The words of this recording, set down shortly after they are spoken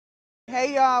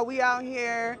Hey y'all, we out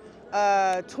here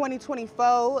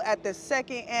 2024 at the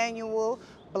 2nd annual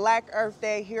Black Earth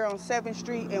Day here on 7th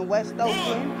Street in West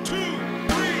Oakland. 1, 2,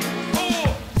 3,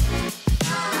 4.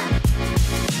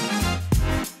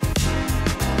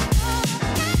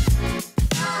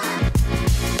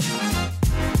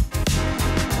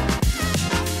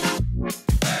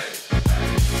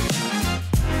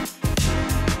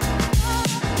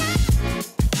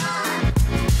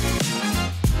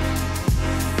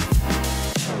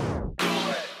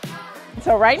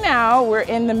 So right now we're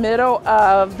in the middle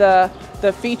of the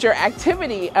feature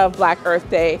activity of Black Earth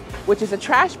Day, which is a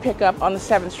trash pickup on the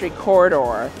 7th Street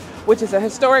corridor, which is a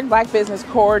historic Black business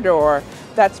corridor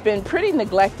that's been pretty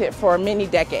neglected for many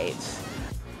decades.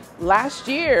 Last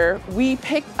year, we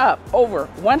picked up over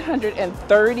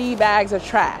 130 bags of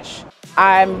trash.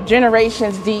 I'm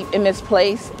generations deep in this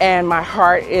place, and my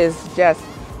heart is just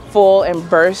full and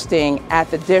bursting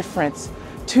at the difference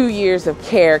 2 years of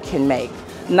care can make.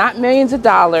 Not millions of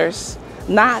dollars,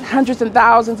 not hundreds and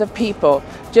thousands of people,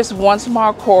 just one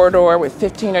small corridor with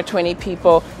 15 or 20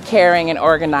 people caring and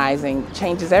organizing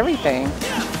changes everything.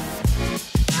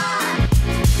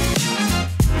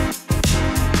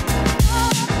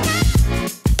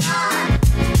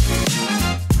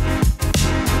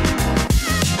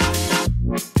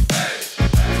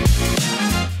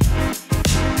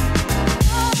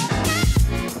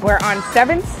 We're on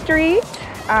 7th Street,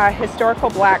 historical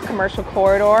Black commercial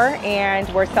corridor, and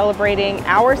we're celebrating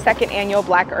our 2nd annual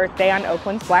Black Earth Day on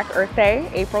Oakland's Black Earth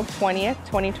Day, April 20th,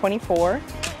 2024.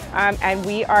 And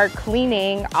we are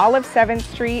cleaning all of 7th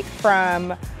Street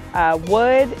from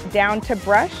wood down to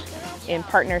brush in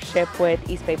partnership with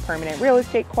East Bay Permanent Real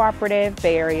Estate Cooperative,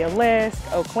 Bay Area LISC,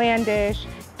 Oaklandish,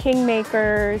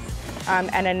 Kingmakers,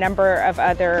 and a number of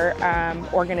other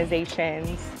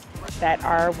organizations that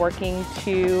are working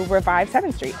to revive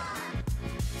 7th Street.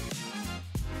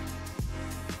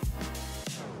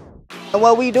 And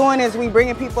what we doing is we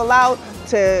bringing people out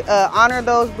to honor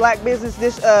those Black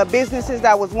businesses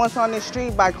that was once on this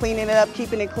street by cleaning it up,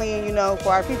 keeping it clean, you know,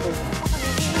 for our people.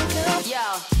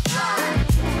 Yeah.